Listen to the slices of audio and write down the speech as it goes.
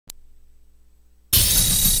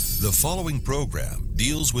The following program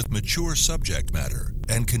deals with mature subject matter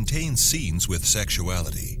and contains scenes with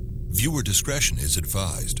sexuality. Viewer discretion is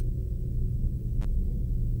advised.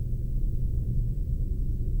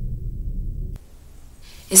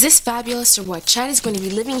 Is this fabulous or what? Chad is going to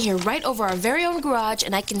be living here right over our very own garage,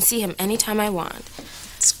 and I can see him anytime I want.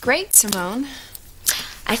 It's great, Simone.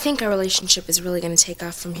 I think our relationship is really going to take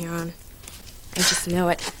off from here on. I just know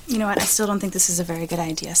it. You know what? I still don't think this is a very good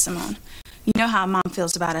idea, Simone. You know how Mom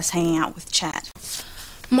feels about us hanging out with Chad.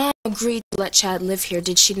 Mom agreed to let Chad live here,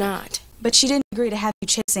 did she not? But she didn't agree to have you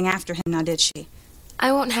chasing after him, now did she?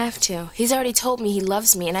 I won't have to. He's already told me he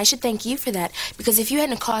loves me, and I should thank you for that, because if you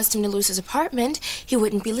hadn't caused him to lose his apartment, he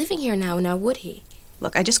wouldn't be living here now would he?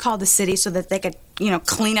 Look, I just called the city so that they could,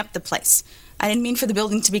 clean up the place. I didn't mean for the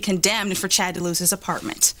building to be condemned and for Chad to lose his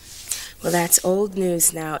apartment. Well, that's old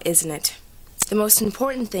news now, isn't it? The most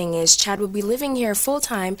important thing is Chad will be living here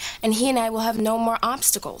full-time, and he and I will have no more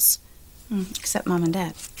obstacles. Except Mom and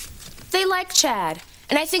Dad. They like Chad,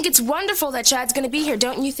 and I think it's wonderful that Chad's going to be here,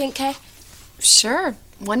 don't you think, Kay? Sure,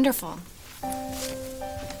 wonderful.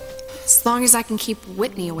 As long as I can keep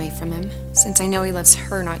Whitney away from him, since I know he loves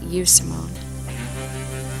her, not you, Simone.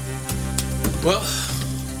 Well,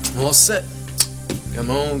 I'm all set. Got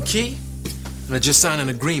my own key, and I just signed an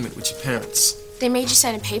agreement with your parents. They made you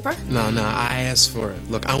sign a paper? No, I asked for it.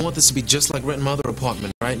 Look, I want this to be just like renting my other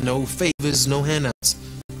apartment, right? No favors, no handouts.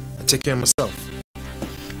 I take care of myself.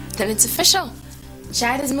 Then it's official.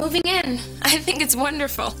 Chad is moving in. I think it's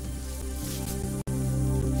wonderful.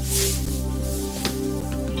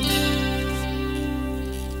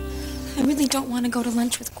 I really don't want to go to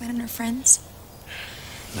lunch with Gwen and her friends.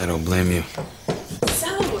 I don't blame you.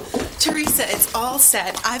 So, Teresa, it's all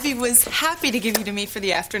set. Ivy was happy to give you to me for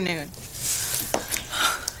the afternoon.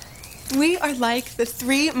 We are like the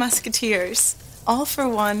Three Musketeers, all for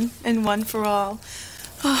one and one for all.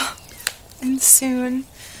 Oh, and soon,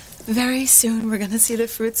 very soon, we're going to see the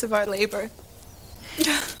fruits of our labor.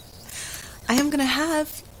 I am going to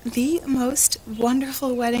have the most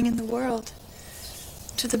wonderful wedding in the world,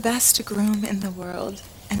 to the best groom in the world,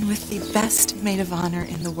 and with the best maid of honor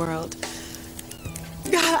in the world.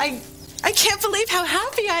 God, I can't believe how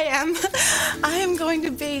happy I am. I am going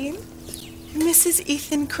to be Mrs.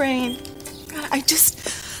 Ethan Crane. God, I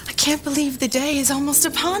can't believe the day is almost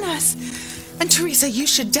upon us. And Teresa, you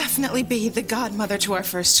should definitely be the godmother to our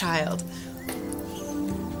first child.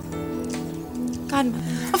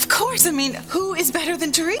 Godmother? Of course, I mean, who is better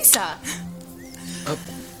than Teresa?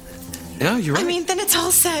 Yeah, you're right. I mean, then it's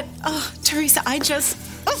all set. Oh, Teresa, I just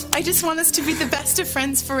want us to be the best of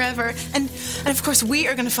friends forever. And of course, we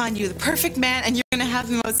are going to find you the perfect man, and you're going to have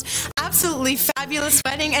the most absolutely fabulous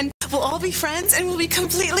wedding, and we'll all be friends, and we'll be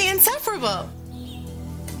completely inseparable.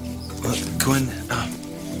 Gwen,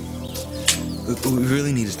 we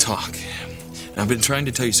really need to talk. I've been trying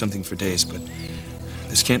to tell you something for days, but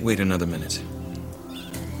this can't wait another minute.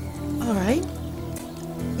 All right.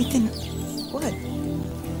 Ethan, what?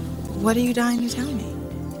 What are you dying to tell me?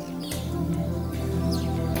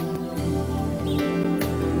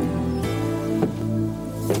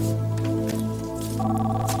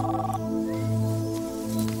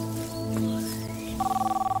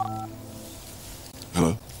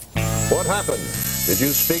 Hello? What happened? Did you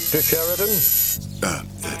speak to Sheridan?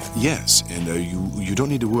 Yes, and you don't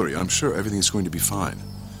need to worry. I'm sure everything's going to be fine.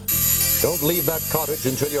 Don't leave that cottage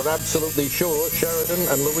until you're absolutely sure Sheridan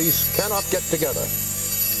and Louise cannot get together.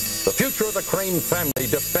 The future of the Crane family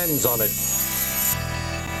depends on it.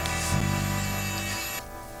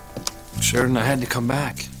 Sheridan, I had to come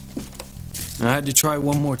back. And I had to try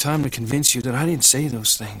one more time to convince you that I didn't say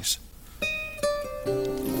those things.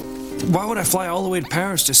 Why would I fly all the way to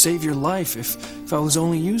Paris to save your life if I was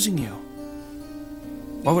only using you?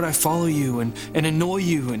 Why would I follow you and annoy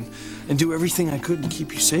you and do everything I could to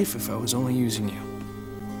keep you safe if I was only using you?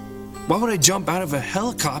 Why would I jump out of a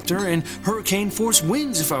helicopter in hurricane force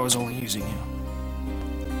winds if I was only using you?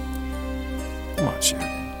 Come on,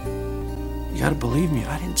 Sheridan. You gotta believe me,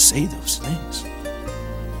 I didn't say those things.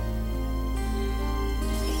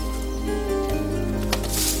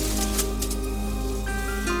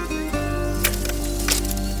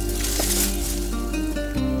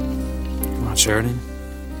 Come on, Sheridan.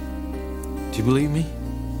 Do you believe me?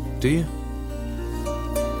 Do you?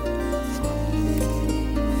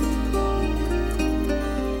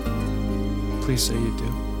 Please say you do.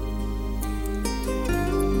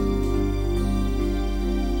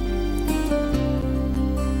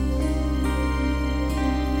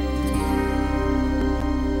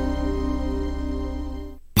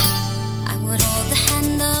 I would hold the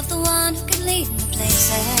hand of the one who could lead me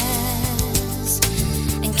places,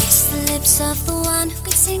 and kiss the lips of the one who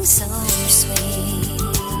could see something so sweet.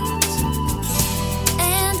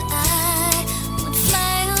 And I would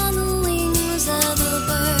fly on the wings of a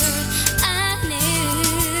bird I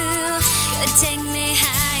knew could take me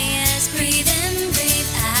high as breathe in,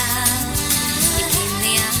 breathe out. You keep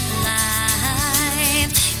me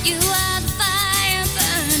alive. You are the fire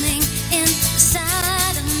burning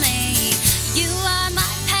inside of me. You are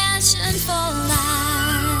my passion for life.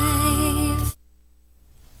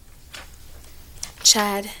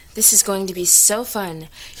 Chad, this is going to be so fun.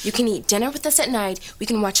 You can eat dinner with us at night. We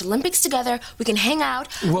can watch Olympics together. We can hang out.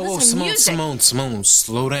 Whoa, listen to music. Simone,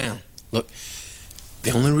 slow down. Look,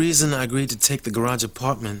 the only reason I agreed to take the garage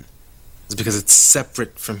apartment is because it's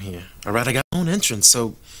separate from here. All right, I got my own entrance,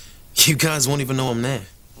 so you guys won't even know I'm there.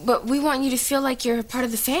 But we want you to feel like you're a part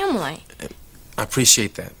of the family. I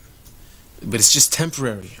appreciate that. But it's just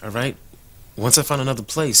temporary, all right? Once I find another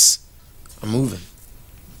place, I'm moving.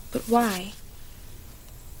 But why?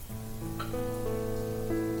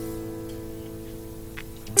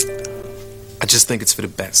 I just think it's for the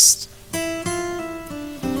best.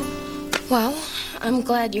 Well, I'm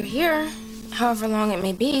glad you're here, however long it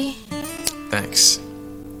may be. Thanks.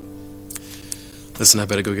 Listen, I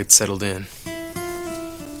better go get settled in.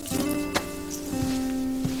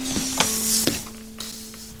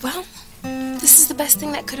 Well, this is the best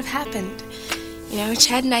thing that could have happened. You know,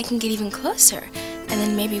 Chad and I can get even closer. And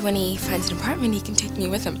then maybe when he finds an apartment, he can take me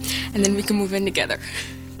with him. And then we can move in together.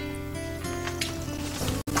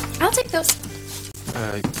 I'll take those.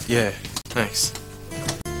 Yeah, thanks.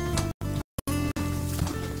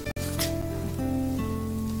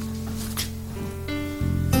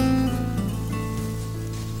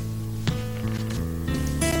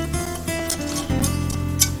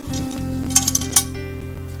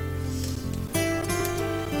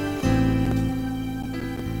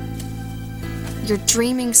 You're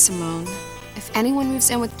dreaming, Simone. If anyone moves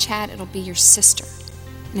in with Chad, it'll be your sister.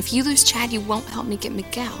 And if you lose Chad, you won't help me get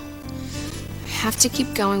Miguel. I have to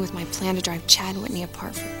keep going with my plan to drive Chad and Whitney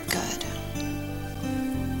apart for good.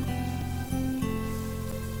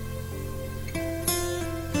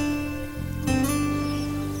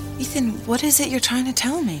 Ethan, what is it you're trying to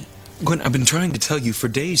tell me? Gwen, I've been trying to tell you for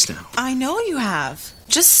days now. I know you have.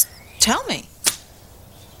 Just tell me.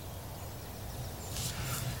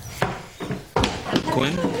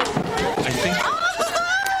 Gwen, I think...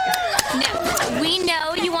 No, we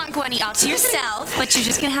know you want Gwenny all to yourself, but you're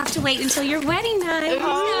just gonna have to wait until your wedding night.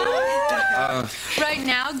 Right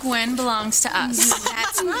now, Gwen belongs to us.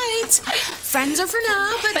 That's right. Friends are for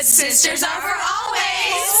now, but sisters are for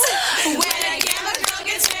always. When a Gamma girl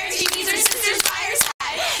gets married, she needs her sisters by her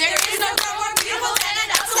side. There is no girl more beautiful than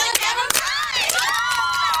an excellent Gamma bride.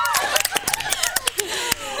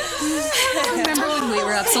 Remember when we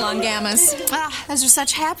were Upsilon Gammas? Ah, those are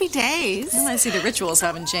such happy days. Well, I see the rituals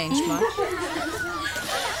haven't changed much.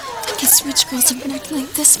 I guess rich girls have been acting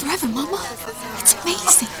like this forever, Mama. It's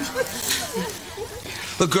amazing.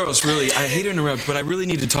 Look, girls, really, I hate to interrupt, but I really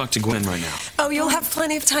need to talk to Gwen right now. Oh, you'll have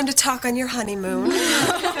plenty of time to talk on your honeymoon.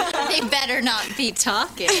 They better not be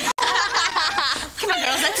talking. Come on,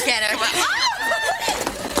 girls, let's get her.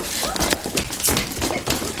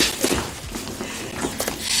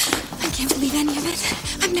 I can't believe any of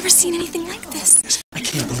it. I've never seen anything like this. I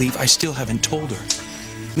can't believe I still haven't told her.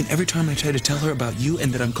 I mean, every time I try to tell her about you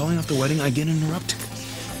and that I'm calling off the wedding, I get interrupted.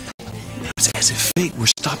 It's as if fate were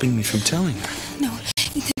stopping me from telling her. No,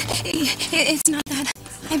 Ethan, it's not that.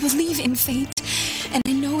 I believe in fate, and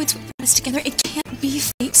I know it's what brought us together. It can't be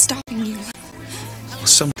fate stopping you. Well,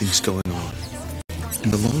 something's going on.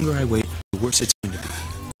 And the longer I wait, the worse it's going to be.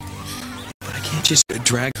 But I can't just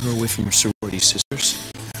drag her away from her sorority sisters.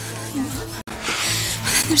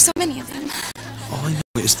 There's so many of them. All I know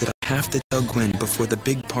is that I have to tell Gwen before the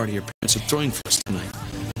big party her parents are throwing for us tonight.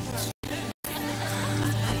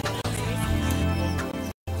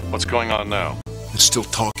 What's going on now? They're still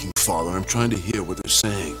talking, Father. I'm trying to hear what they're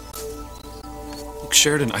saying. Look,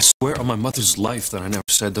 Sheridan, I swear on my mother's life that I never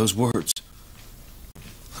said those words.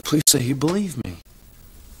 Please say you believe me.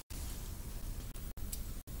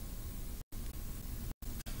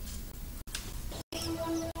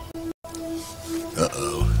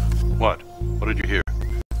 Uh-oh. What? What did you hear?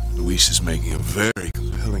 Luis is making a very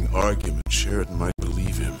compelling argument. Sheridan might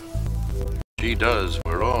believe him. She does.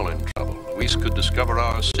 We're all in trouble. Luis could discover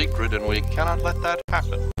our secret, and we cannot let that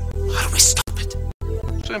happen. How do we stop it?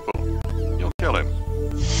 Simple. You'll kill him.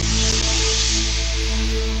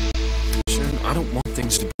 Sheridan, I don't want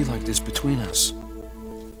things to be like this between us.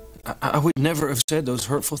 I would never have said those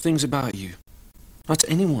hurtful things about you. Not to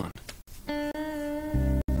anyone.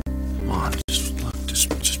 Come on,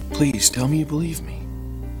 just please tell me you believe me.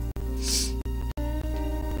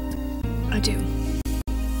 I do.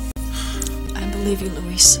 I believe you,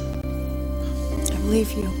 Luis. I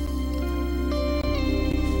believe you.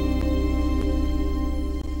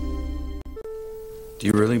 Do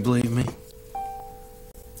you really believe me?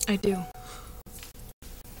 I do.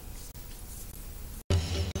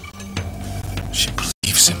 She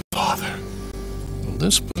believes him, Father. Well,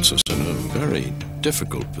 this puts us in a very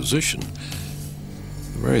difficult position.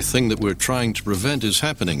 The very thing that we're trying to prevent is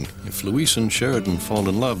happening. If Luis and Sheridan fall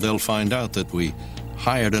in love, they'll find out that we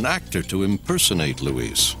hired an actor to impersonate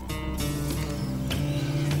Luis.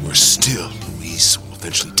 We're still. Luis will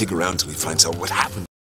eventually dig around till he finds out what happened.